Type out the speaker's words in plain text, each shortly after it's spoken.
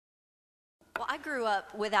Well, I grew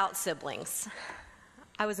up without siblings.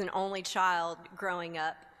 I was an only child growing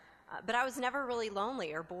up, but I was never really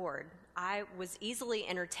lonely or bored. I was easily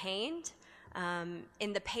entertained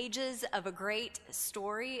in the pages of a great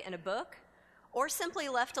story in a book, or simply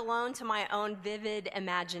left alone to my own vivid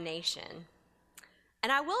imagination.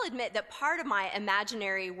 And I will admit that part of my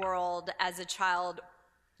imaginary world as a child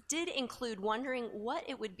did include wondering what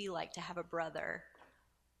it would be like to have a brother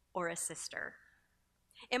or a sister.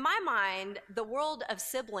 In my mind, the world of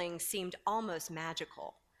siblings seemed almost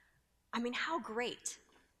magical. I mean, how great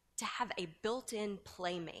to have a built-in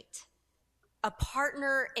playmate, a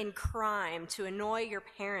partner in crime to annoy your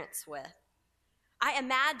parents with. I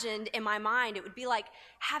imagined in my mind it would be like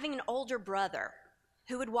having an older brother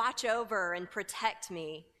who would watch over and protect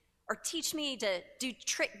me, or teach me to do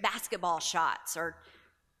trick basketball shots or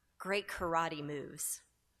great karate moves.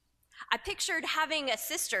 I pictured having a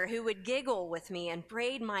sister who would giggle with me and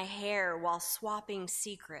braid my hair while swapping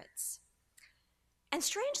secrets. And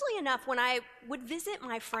strangely enough, when I would visit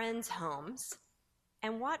my friends' homes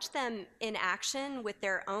and watch them in action with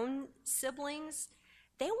their own siblings,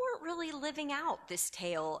 they weren't really living out this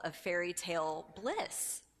tale of fairy tale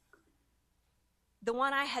bliss, the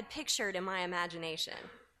one I had pictured in my imagination.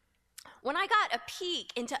 When I got a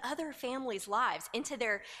peek into other families' lives, into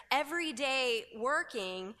their everyday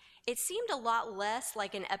working, it seemed a lot less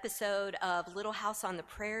like an episode of Little House on the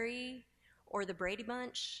Prairie or The Brady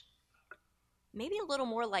Bunch, maybe a little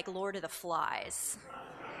more like Lord of the Flies.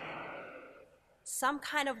 Some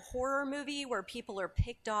kind of horror movie where people are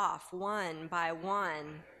picked off one by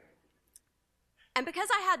one. And because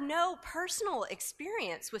I had no personal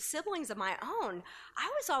experience with siblings of my own,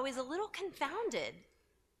 I was always a little confounded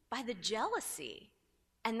by the jealousy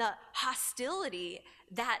and the hostility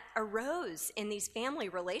that arose in these family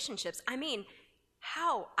relationships. I mean,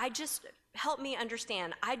 help me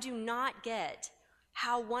understand. I do not get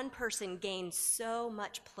how one person gains so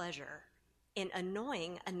much pleasure in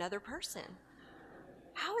annoying another person.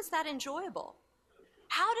 How is that enjoyable?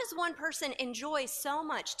 How does one person enjoy so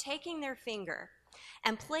much taking their finger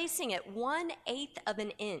and placing it 1/8 of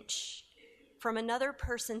an inch from another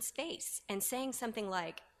person's face and saying something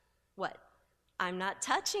like, "What? I'm not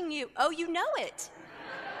touching you." Oh, you know it.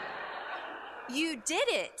 You did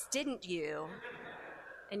it, didn't you?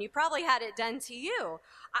 And you probably had it done to you.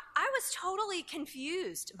 I was totally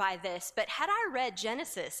confused by this, but had I read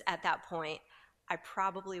Genesis at that point, I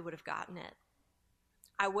probably would have gotten it.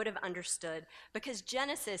 I would have understood, because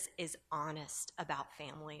Genesis is honest about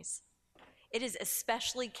families. It is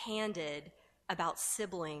especially candid about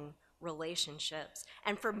sibling relationships.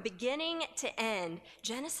 And from beginning to end,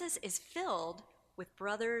 Genesis is filled with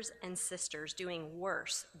brothers and sisters doing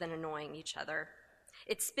worse than annoying each other.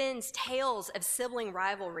 It spins tales of sibling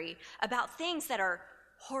rivalry about things that are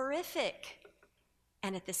horrific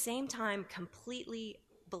and at the same time completely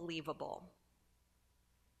believable.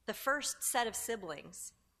 The first set of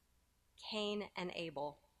siblings, Cain and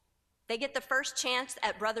Abel. They get the first chance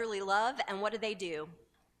at brotherly love, and what do?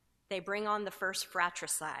 They bring on the first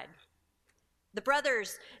fratricide. The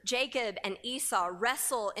brothers Jacob and Esau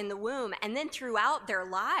wrestle in the womb and then throughout their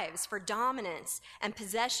lives for dominance and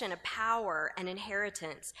possession of power and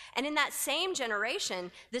inheritance. And in that same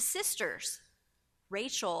generation, the sisters,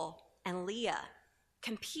 Rachel and Leah,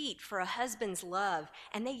 compete for a husband's love,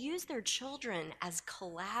 and they use their children as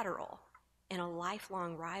collateral in a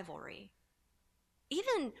lifelong rivalry.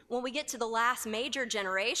 Even when we get to the last major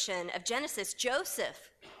generation of Genesis, Joseph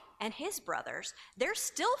and his brothers, they're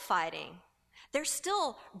still fighting. They're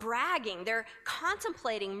still bragging. They're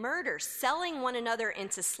contemplating murder, selling one another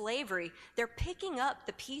into slavery. They're picking up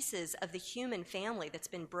the pieces of the human family that's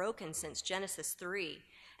been broken since Genesis 3,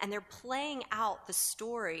 and they're playing out the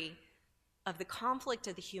story of the conflict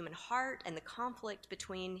of the human heart and the conflict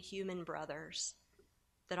between human brothers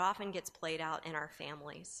that often gets played out in our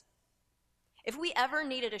families. If we ever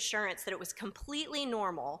needed assurance that it was completely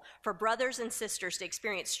normal for brothers and sisters to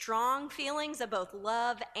experience strong feelings of both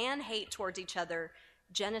love and hate towards each other,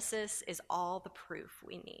 Genesis is all the proof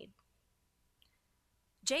we need.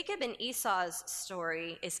 Jacob and Esau's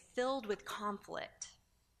story is filled with conflict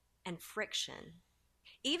and friction,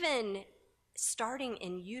 even starting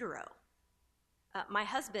in utero. My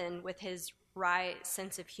husband, with his wry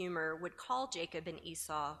sense of humor, would call Jacob and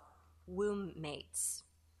Esau womb mates.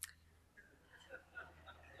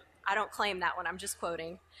 I don't claim that one, I'm just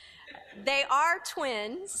quoting. They are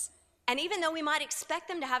twins, and even though we might expect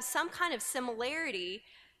them to have some kind of similarity,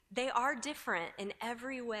 they are different in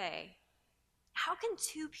every way. How can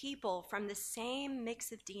two people from the same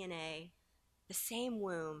mix of DNA, the same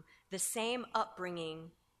womb, the same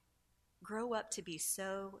upbringing, grow up to be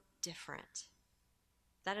so different?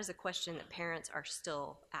 That is a question that parents are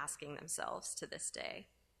still asking themselves to this day.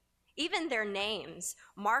 Even their names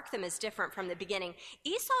mark them as different from the beginning.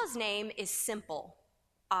 Esau's name is simple,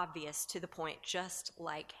 obvious, to the point, just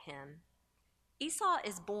like him. Esau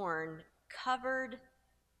is born covered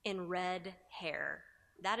in red hair.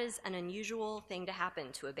 That is an unusual thing to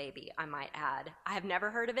happen to a baby, I might add. I have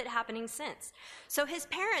never heard of it happening since. So his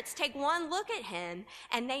parents take one look at him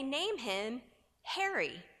and they name him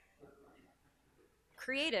Hairy.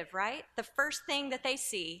 Creative, right? The first thing that they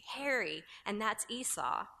see, hairy, and that's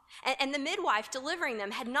Esau. And the midwife delivering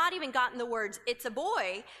them had not even gotten the words, "It's a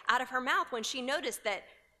boy," out of her mouth when she noticed that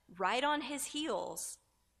right on his heels,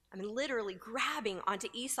 literally grabbing onto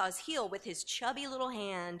Esau's heel with his chubby little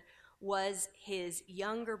hand, was his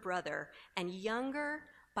younger brother, and younger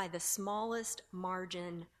by the smallest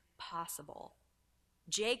margin possible.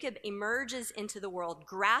 Jacob emerges into the world,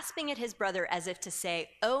 grasping at his brother as if to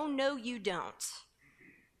say, "Oh, no, you don't.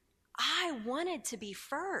 I wanted to be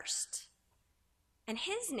first." And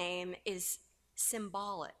his name is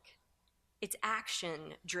symbolic. It's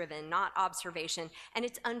action-driven, not observation, and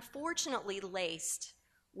it's unfortunately laced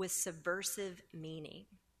with subversive meaning.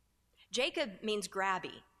 Jacob means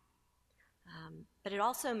grabby, but it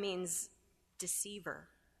also means deceiver,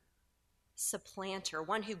 supplanter,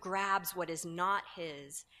 one who grabs what is not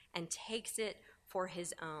his and takes it for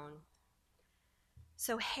his own.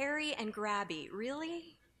 So hairy and grabby,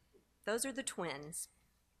 really? Those are the twins.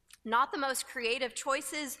 Not the most creative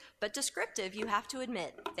choices, but descriptive, you have to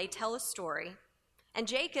admit. They tell a story. And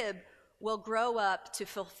Jacob will grow up to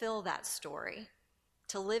fulfill that story,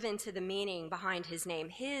 to live into the meaning behind his name.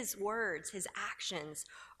 His words, his actions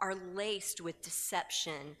are laced with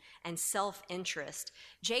deception and self-interest.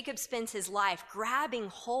 Jacob spends his life grabbing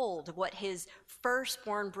hold of what his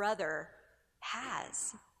firstborn brother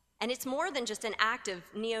has. And it's more than just an act of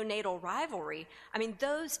neonatal rivalry.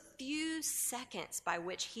 Those few seconds by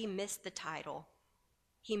which he missed the title,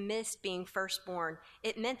 he missed being firstborn,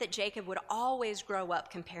 it meant that Jacob would always grow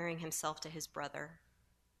up comparing himself to his brother.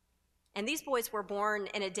 And these boys were born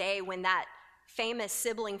in a day when that famous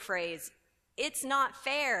sibling phrase, "It's not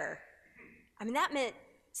fair," that meant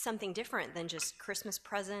something different than just Christmas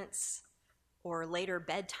presents or later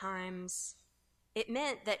bedtimes. It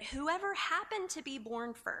meant that whoever happened to be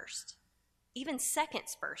born first, even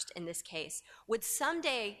seconds first in this case, would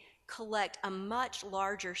someday collect a much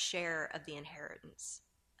larger share of the inheritance,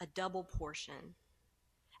 a double portion.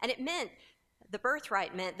 And the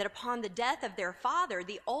birthright meant that upon the death of their father,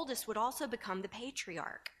 the oldest would also become the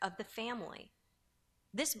patriarch of the family.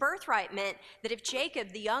 This birthright meant that if Jacob,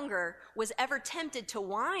 the younger, was ever tempted to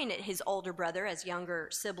whine at his older brother, as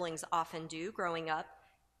younger siblings often do growing up,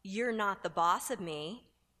 "You're not the boss of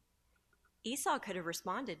me," Esau could have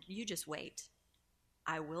responded, "You just wait.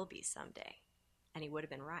 I will be someday." And he would have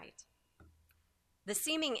been right. The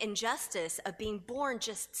seeming injustice of being born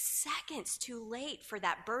just seconds too late for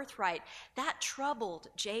that birthright, that troubled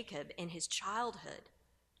Jacob in his childhood.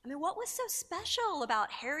 What was so special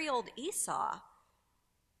about hairy old Esau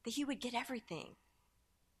that he would get everything?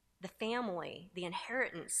 The family, the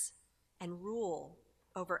inheritance, and rule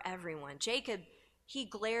over everyone. Jacob, he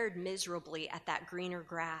glared miserably at that greener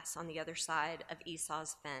grass on the other side of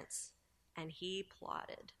Esau's fence, and he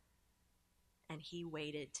plotted, and he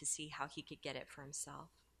waited to see how he could get it for himself.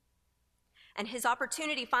 And his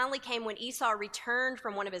opportunity finally came when Esau returned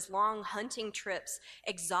from one of his long hunting trips,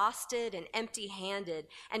 exhausted and empty-handed,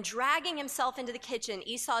 and dragging himself into the kitchen,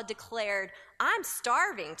 Esau declared, "I'm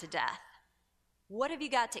starving to death. What have you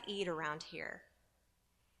got to eat around here?"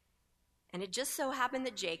 And it just so happened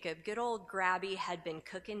that Jacob, good old Grabby, had been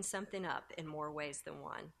cooking something up in more ways than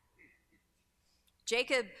one.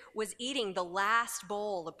 Jacob was eating the last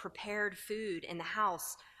bowl of prepared food in the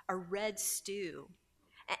house, a red stew.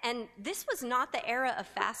 And this was not the era of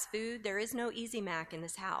fast food. There is no Easy Mac in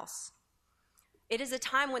this house. It is a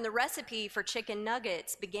time when the recipe for chicken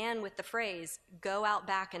nuggets began with the phrase, "Go out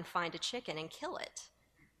back and find a chicken and kill it."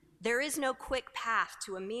 There is no quick path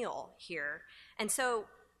to a meal here. And so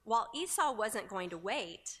while Esau wasn't going to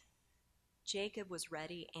wait, Jacob was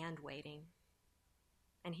ready and waiting.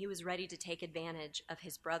 And he was ready to take advantage of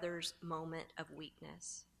his brother's moment of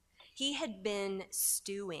weakness. He had been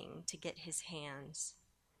stewing to get his hands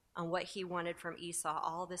on what he wanted from Esau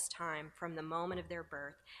all this time, from the moment of their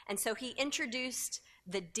birth. And so he introduced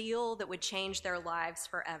the deal that would change their lives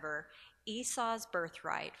forever, Esau's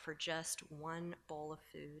birthright for just one bowl of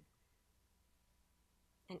food.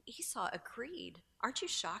 And Esau agreed. Aren't you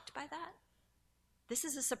shocked by that? This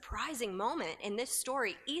is a surprising moment in this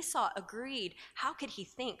story. Esau agreed. How could he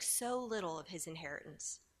think so little of his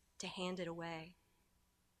inheritance to hand it away?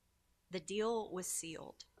 The deal was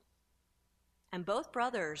sealed. And both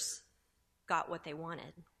brothers got what they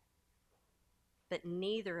wanted. But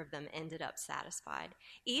neither of them ended up satisfied.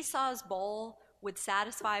 Esau's bowl would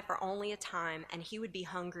satisfy for only a time, and he would be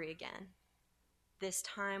hungry again, this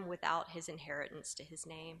time without his inheritance to his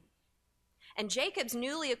name. And Jacob's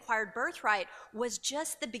newly acquired birthright was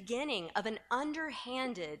just the beginning of an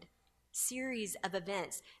underhanded series of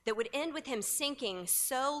events that would end with him sinking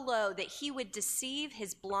so low that he would deceive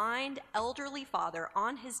his blind elderly father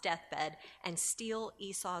on his deathbed and steal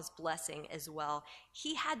Esau's blessing as well.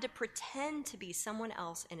 He had to pretend to be someone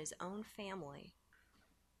else in his own family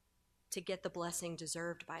to get the blessing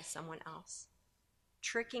deserved by someone else,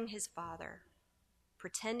 tricking his father,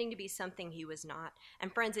 pretending to be something he was not.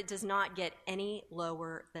 And friends, it does not get any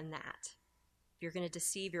lower than that. You're going to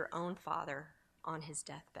deceive your own father on his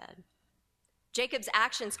deathbed. Jacob's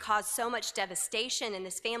actions caused so much devastation in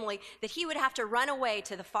this family that he would have to run away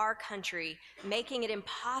to the far country, making it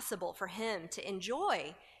impossible for him to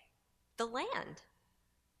enjoy the land,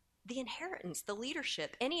 the inheritance, the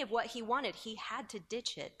leadership, any of what he wanted. He had to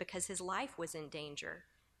ditch it because his life was in danger.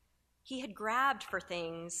 He had grabbed for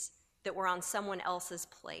things that were on someone else's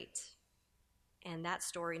plate, and that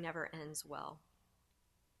story never ends well.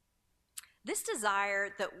 This desire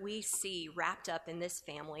that we see wrapped up in this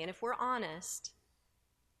family, and if we're honest,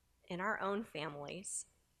 in our own families,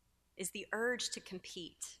 is the urge to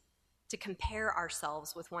compete, to compare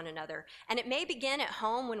ourselves with one another. And it may begin at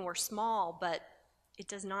home when we're small, but it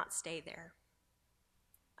does not stay there.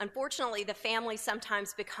 Unfortunately, the family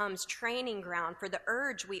sometimes becomes training ground for the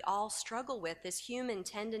urge we all struggle with, this human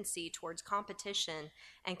tendency towards competition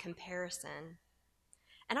and comparison.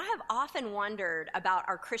 And I have often wondered about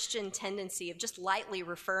our Christian tendency of just lightly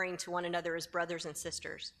referring to one another as brothers and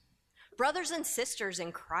sisters. Brothers and sisters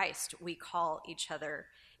in Christ, we call each other.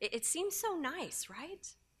 It seems so nice, right?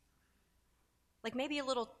 Like maybe a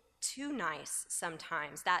little too nice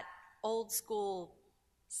sometimes, that old school,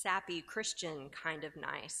 sappy Christian kind of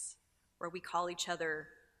nice, where we call each other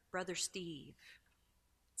Brother Steve,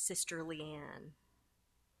 Sister Leanne.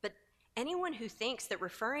 But anyone who thinks that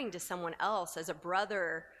referring to someone else as a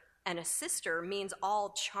brother and a sister means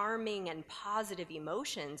all charming and positive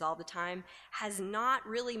emotions all the time has not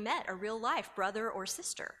really met a real life brother or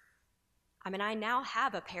sister. I mean, I now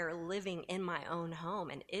have a pair living in my own home,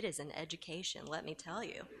 and it is an education, let me tell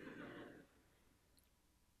you.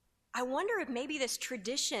 I wonder if maybe this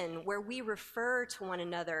tradition where we refer to one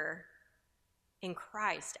another in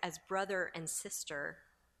Christ as brother and sister,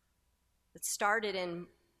 that started in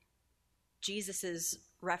Jesus'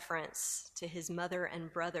 reference to his mother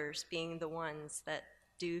and brothers being the ones that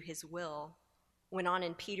do his will, went on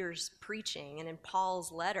in Peter's preaching and in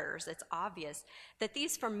Paul's letters. It's obvious that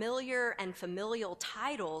these familiar and familial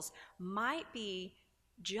titles might be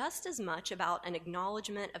just as much about an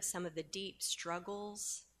acknowledgement of some of the deep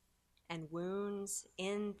struggles and wounds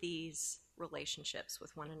in these relationships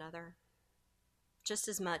with one another, just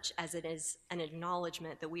as much as it is an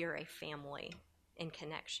acknowledgement that we are a family in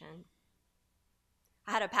connection.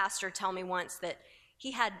 I had a pastor tell me once that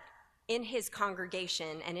he had in his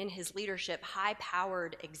congregation and in his leadership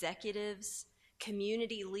high-powered executives,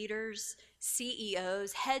 community leaders,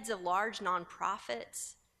 CEOs, heads of large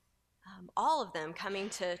nonprofits, all of them coming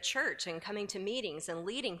to church and coming to meetings and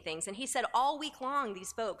leading things. And he said all week long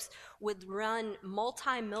these folks would run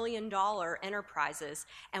multi-million-dollar enterprises,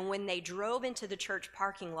 and when they drove into the church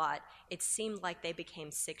parking lot, it seemed like they became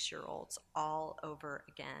 6-year-olds all over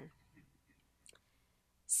again.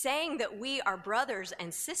 Saying that we are brothers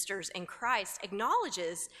and sisters in Christ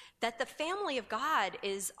acknowledges that the family of God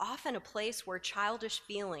is often a place where childish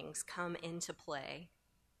feelings come into play.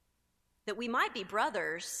 That we might be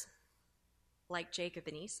brothers like Jacob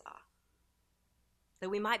and Esau. That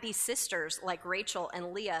we might be sisters like Rachel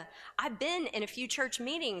and Leah. I've been in a few church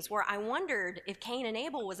meetings where I wondered if Cain and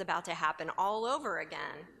Abel was about to happen all over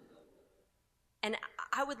again. And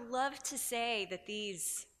I would love to say that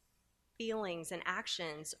these feelings and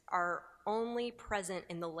actions are only present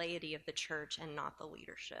in the laity of the church and not the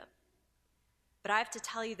leadership. But I have to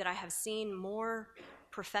tell you that I have seen more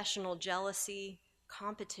professional jealousy,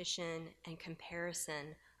 competition, and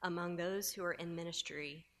comparison among those who are in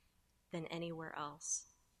ministry than anywhere else.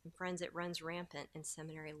 And friends, it runs rampant in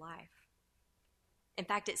seminary life. In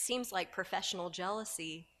fact, it seems like professional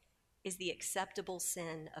jealousy is the acceptable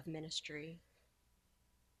sin of ministry.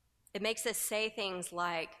 It makes us say things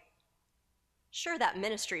like, sure, that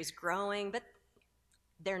ministry is growing, but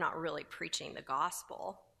they're not really preaching the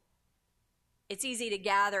gospel. It's easy to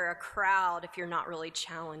gather a crowd if you're not really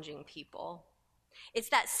challenging people. It's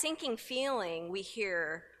that sinking feeling we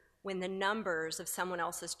hear when the numbers of someone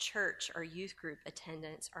else's church or youth group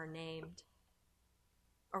attendance are named,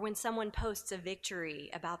 or when someone posts a victory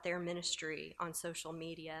about their ministry on social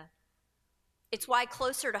media. It's why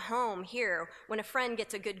closer to home here, when a friend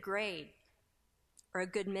gets a good grade or a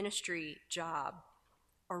good ministry job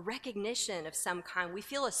or recognition of some kind, we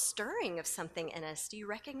feel a stirring of something in us. Do you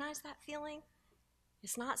recognize that feeling?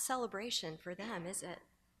 It's not celebration for them, is it?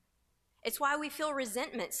 It's why we feel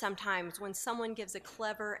resentment sometimes when someone gives a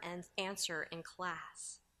clever answer in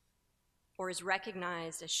class or is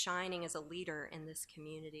recognized as shining as a leader in this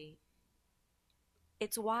community.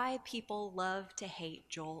 It's why people love to hate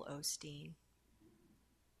Joel Osteen.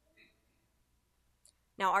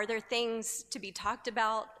 Now, are there things to be talked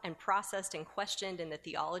about and processed and questioned in the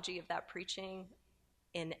theology of that preaching?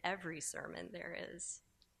 In every sermon there is.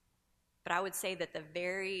 But I would say that the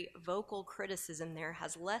very vocal criticism there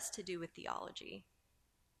has less to do with theology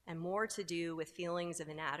and more to do with feelings of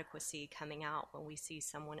inadequacy coming out when we see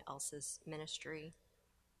someone else's ministry.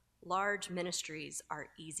 Large ministries are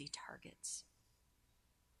easy targets.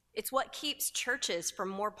 It's what keeps churches from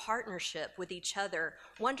more partnership with each other,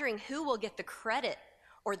 wondering who will get the credit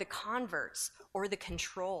or the converts or the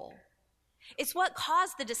control. It's what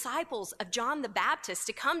caused the disciples of John the Baptist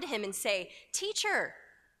to come to him and say, Teacher,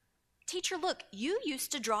 look, you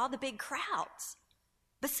used to draw the big crowds,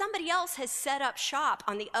 but somebody else has set up shop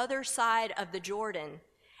on the other side of the Jordan,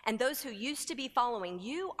 and those who used to be following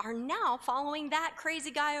you are now following that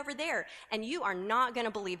crazy guy over there, and you are not going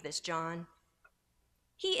to believe this, John.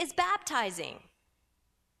 He is baptizing.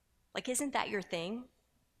 Like, isn't that your thing?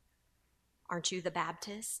 Aren't you the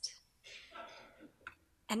Baptist?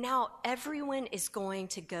 And now everyone is going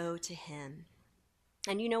to go to him.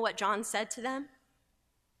 And you know what John said to them?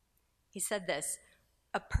 He said this,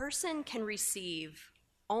 a person can receive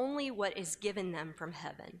only what is given them from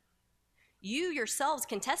heaven. You yourselves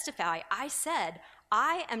can testify, I said,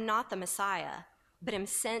 I am not the Messiah, but am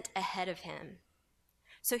sent ahead of him.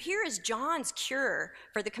 So here is John's cure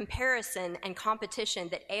for the comparison and competition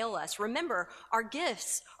that ail us. Remember, our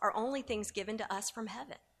gifts are only things given to us from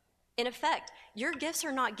heaven. In effect, your gifts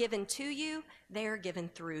are not given to you, they are given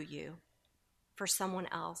through you for someone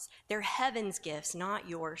else. They're heaven's gifts, not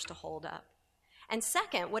yours to hold up. And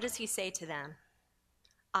second, what does he say to them?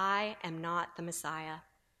 I am not the Messiah.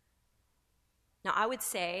 Now, I would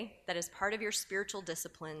say that as part of your spiritual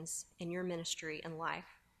disciplines in your ministry and life,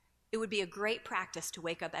 it would be a great practice to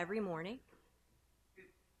wake up every morning,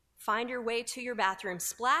 find your way to your bathroom,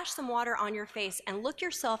 splash some water on your face, and look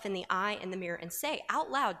yourself in the eye in the mirror and say out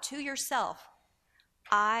loud to yourself,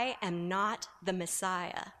 I am not the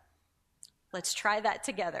Messiah. Let's try that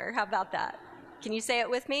together. How about that? Can you say it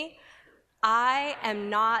with me? I am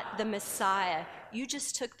not the Messiah. You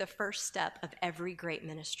just took the first step of every great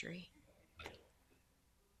ministry.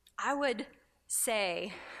 I would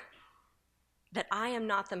say that I am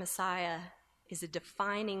not the Messiah is a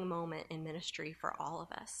defining moment in ministry for all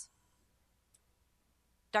of us.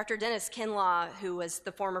 Dr. Dennis Kinlaw, who was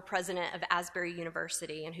the former president of Asbury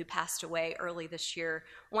University and who passed away early this year,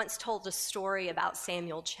 once told a story about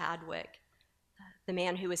Samuel Chadwick, the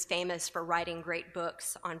man who was famous for writing great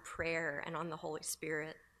books on prayer and on the Holy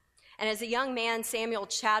Spirit. And as a young man, Samuel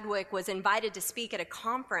Chadwick was invited to speak at a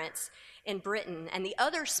conference in Britain, and the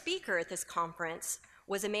other speaker at this conference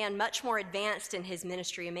was a man much more advanced in his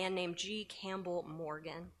ministry, a man named G. Campbell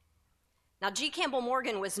Morgan. Now, G. Campbell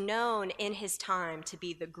Morgan was known in his time to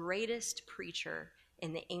be the greatest preacher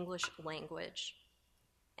in the English language.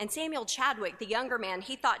 And Samuel Chadwick, the younger man,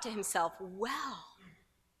 he thought to himself, well,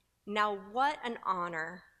 now what an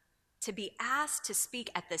honor to be asked to speak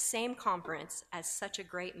at the same conference as such a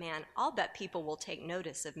great man. I'll bet people will take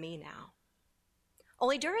notice of me now.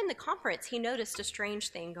 Only during the conference, he noticed a strange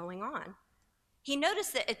thing going on. He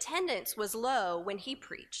noticed that attendance was low when he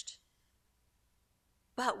preached.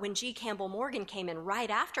 But when G. Campbell Morgan came in right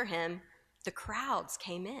after him, the crowds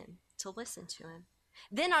came in to listen to him.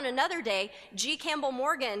 Then on another day, G. Campbell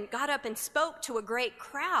Morgan got up and spoke to a great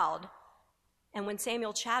crowd. And when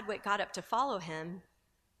Samuel Chadwick got up to follow him,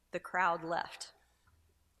 the crowd left.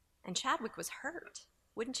 And Chadwick was hurt,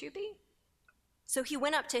 wouldn't you be? So he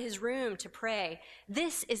went up to his room to pray.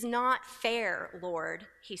 This is not fair, Lord,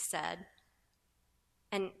 he said.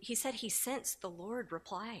 And he said he sensed the Lord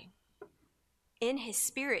replying. In his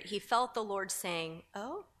spirit, he felt the Lord saying,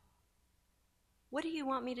 oh, what do you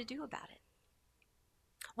want me to do about it?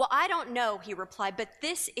 Well, I don't know, he replied, but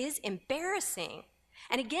this is embarrassing.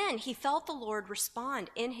 And again, he felt the Lord respond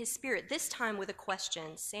in his spirit, this time with a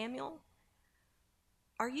question. Samuel,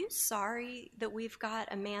 are you sorry that we've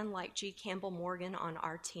got a man like G. Campbell Morgan on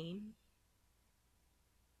our team?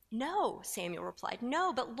 "No," Samuel replied.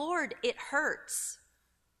 "No, but Lord, it hurts."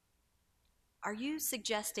 "Are you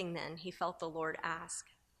suggesting then," he felt the Lord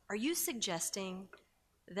ask, "are you suggesting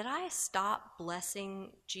that I stop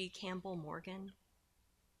blessing G. Campbell Morgan?"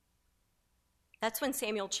 That's when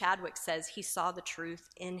Samuel Chadwick says he saw the truth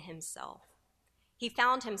in himself. He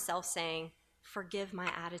found himself saying, "Forgive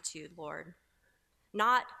my attitude, Lord."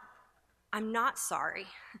 Not, "I'm not sorry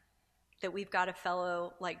that we've got a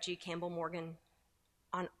fellow like G. Campbell Morgan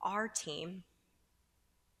on our team.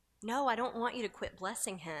 No, I don't want you to quit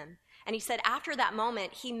blessing him." And he said after that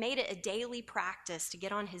moment, he made it a daily practice to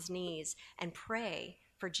get on his knees and pray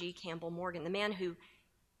for G. Campbell Morgan, the man who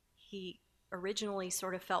he originally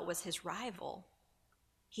sort of felt was his rival.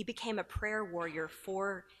 He became a prayer warrior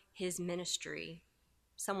for his ministry,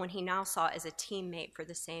 someone he now saw as a teammate for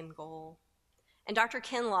the same goal. And Dr.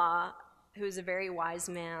 Kinlaw, who is a very wise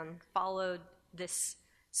man, followed this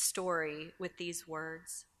story with these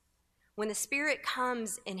words. "When the Spirit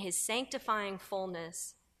comes in his sanctifying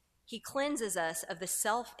fullness, he cleanses us of the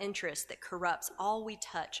self-interest that corrupts all we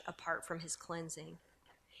touch apart from his cleansing.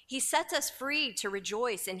 He sets us free to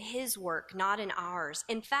rejoice in his work, not in ours.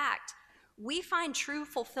 In fact, we find true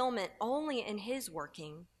fulfillment only in his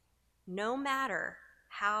working, no matter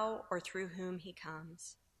how or through whom he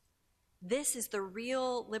comes. This is the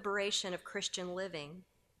real liberation of Christian living,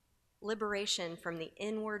 liberation from the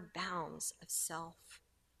inward bounds of self."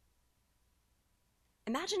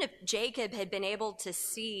 Imagine if Jacob had been able to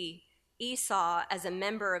see Esau as a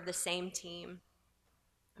member of the same team,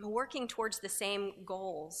 working towards the same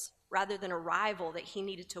goals rather than a rival that he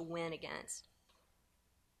needed to win against.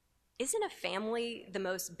 Isn't a family the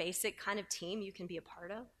most basic kind of team you can be a part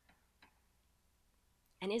of?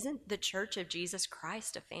 And isn't the Church of Jesus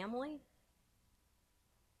Christ a family?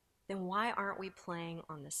 Then why aren't we playing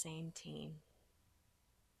on the same team?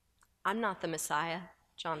 "I'm not the Messiah,"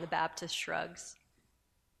 John the Baptist shrugs,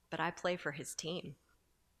 "but I play for his team."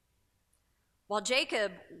 While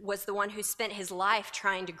Jacob was the one who spent his life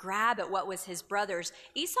trying to grab at what was his brother's,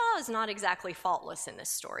 Esau is not exactly faultless in this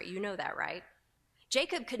story. You know that, right?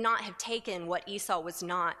 Jacob could not have taken what Esau was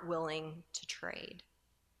not willing to trade.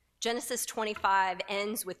 Genesis 25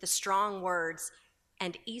 ends with the strong words,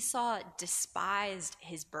 "And Esau despised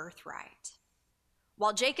his birthright."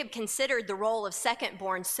 While Jacob considered the role of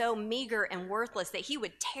second-born so meager and worthless that he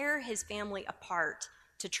would tear his family apart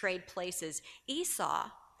to trade places,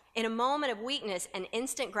 Esau, in a moment of weakness and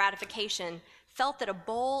instant gratification, felt that a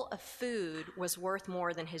bowl of food was worth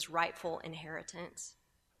more than his rightful inheritance.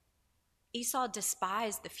 Esau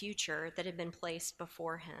despised the future that had been placed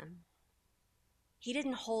before him. He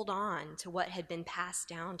didn't hold on to what had been passed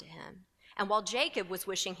down to him. And while Jacob was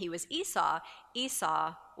wishing he was Esau,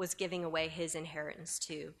 Esau was giving away his inheritance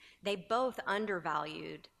too. They both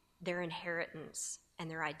undervalued their inheritance and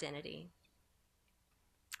their identity.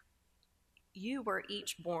 You were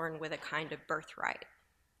each born with a kind of birthright,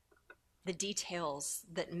 the details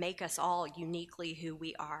that make us all uniquely who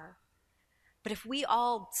we are. But if we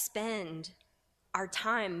all spend our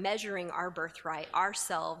time measuring our birthright,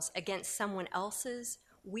 ourselves, against someone else's,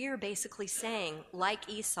 we're basically saying, like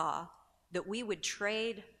Esau, that we would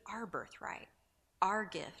trade our birthright, our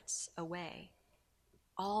gifts away,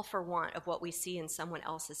 all for want of what we see in someone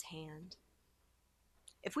else's hand.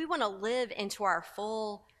 If we want to live into our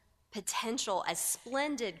full potential as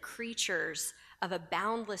splendid creatures of a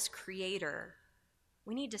boundless creator,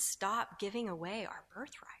 we need to stop giving away our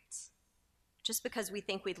birthrights just because we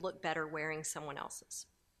think we'd look better wearing someone else's.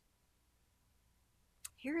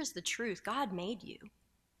 Here is the truth. God made you.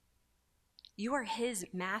 You are his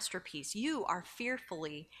masterpiece. You are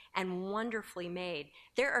fearfully and wonderfully made.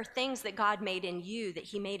 There are things that God made in you that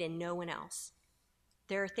he made in no one else.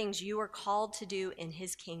 There are things you are called to do in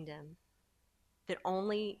his kingdom that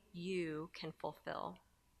only you can fulfill.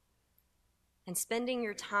 And spending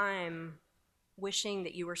your time wishing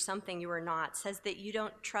that you were something you were not says that you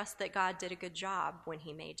don't trust that God did a good job when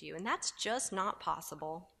he made you. And that's just not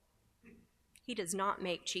possible. He does not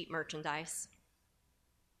make cheap merchandise.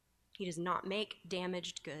 He does not make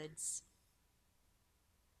damaged goods.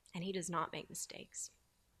 And he does not make mistakes.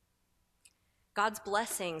 God's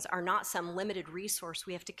blessings are not some limited resource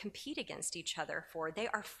we have to compete against each other for. They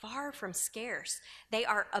are far from scarce. They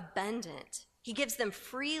are abundant. He gives them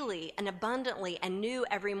freely and abundantly and new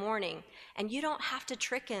every morning. And you don't have to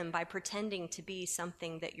trick him by pretending to be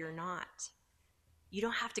something that you're not. You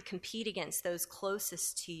don't have to compete against those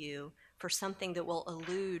closest to you for something that will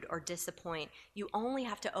elude or disappoint. You only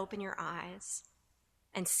have to open your eyes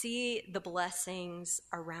and see the blessings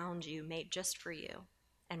around you made just for you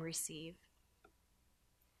and receive.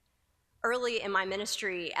 Early in my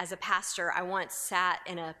ministry as a pastor, I once sat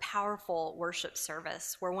in a powerful worship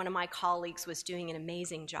service where one of my colleagues was doing an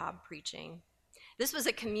amazing job preaching. This was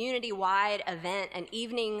a community-wide event, an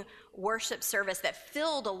evening worship service that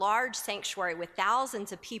filled a large sanctuary with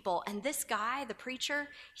thousands of people, and this guy, the preacher,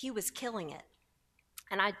 he was killing it.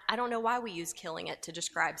 And I don't know why we use killing it to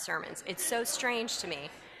describe sermons. It's so strange to me.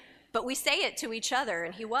 But we say it to each other,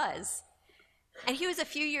 and he was. And he was a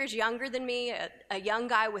few years younger than me, a young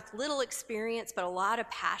guy with little experience but a lot of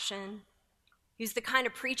passion. He was the kind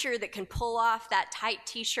of preacher that can pull off that tight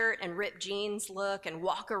t-shirt and ripped jeans look and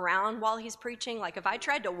walk around while he's preaching. Like if I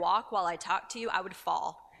tried to walk while I talked to you, I would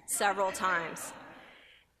fall several times.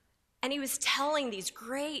 And he was telling these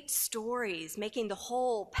great stories, making the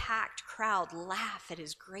whole packed crowd laugh at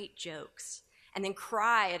his great jokes and then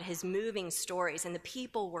cry at his moving stories. And the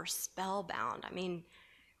people were spellbound. I mean,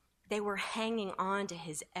 they were hanging on to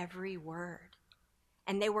his every word.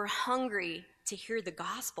 And they were hungry to hear the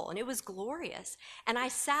gospel. And it was glorious. And I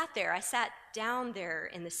sat down there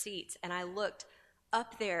in the seats, and I looked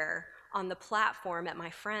up there on the platform at my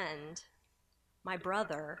friend, my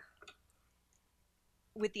brother,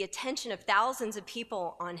 with the attention of thousands of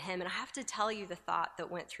people on him. And I have to tell you the thought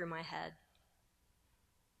that went through my head.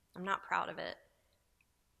 I'm not proud of it.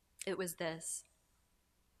 It was this: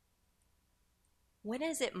 when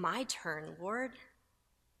is it my turn, Lord?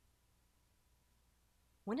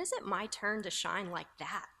 When is it my turn to shine like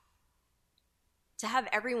that? To have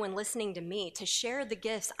everyone listening to me, to share the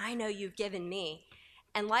gifts I know you've given me.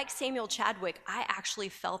 And like Samuel Chadwick, I actually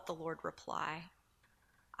felt the Lord reply.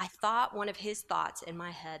 I thought one of his thoughts in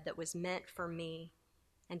my head that was meant for me.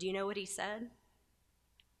 And do you know what he said?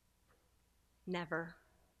 Never.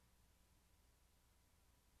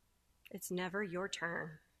 It's never your turn.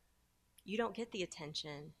 You don't get the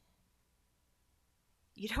attention.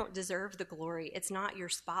 You don't deserve the glory. It's not your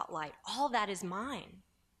spotlight. All that is mine.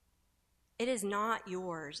 It is not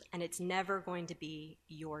yours, and it's never going to be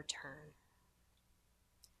your turn.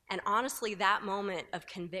 And honestly, that moment of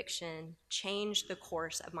conviction changed the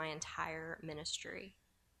course of my entire ministry,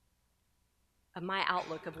 of my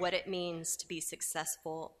outlook of what it means to be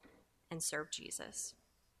successful and serve Jesus.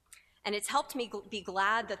 And it's helped me be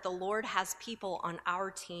glad that the Lord has people on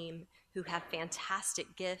our team who have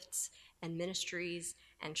fantastic gifts and ministries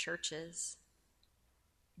and churches.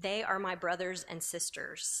 They are my brothers and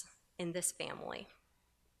sisters in this family.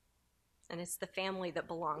 And it's the family that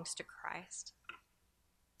belongs to Christ.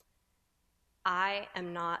 I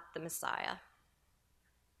am not the Messiah,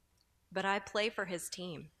 but I play for his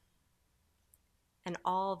team. And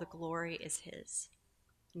all the glory is his,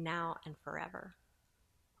 now and forever.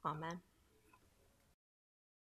 Amen.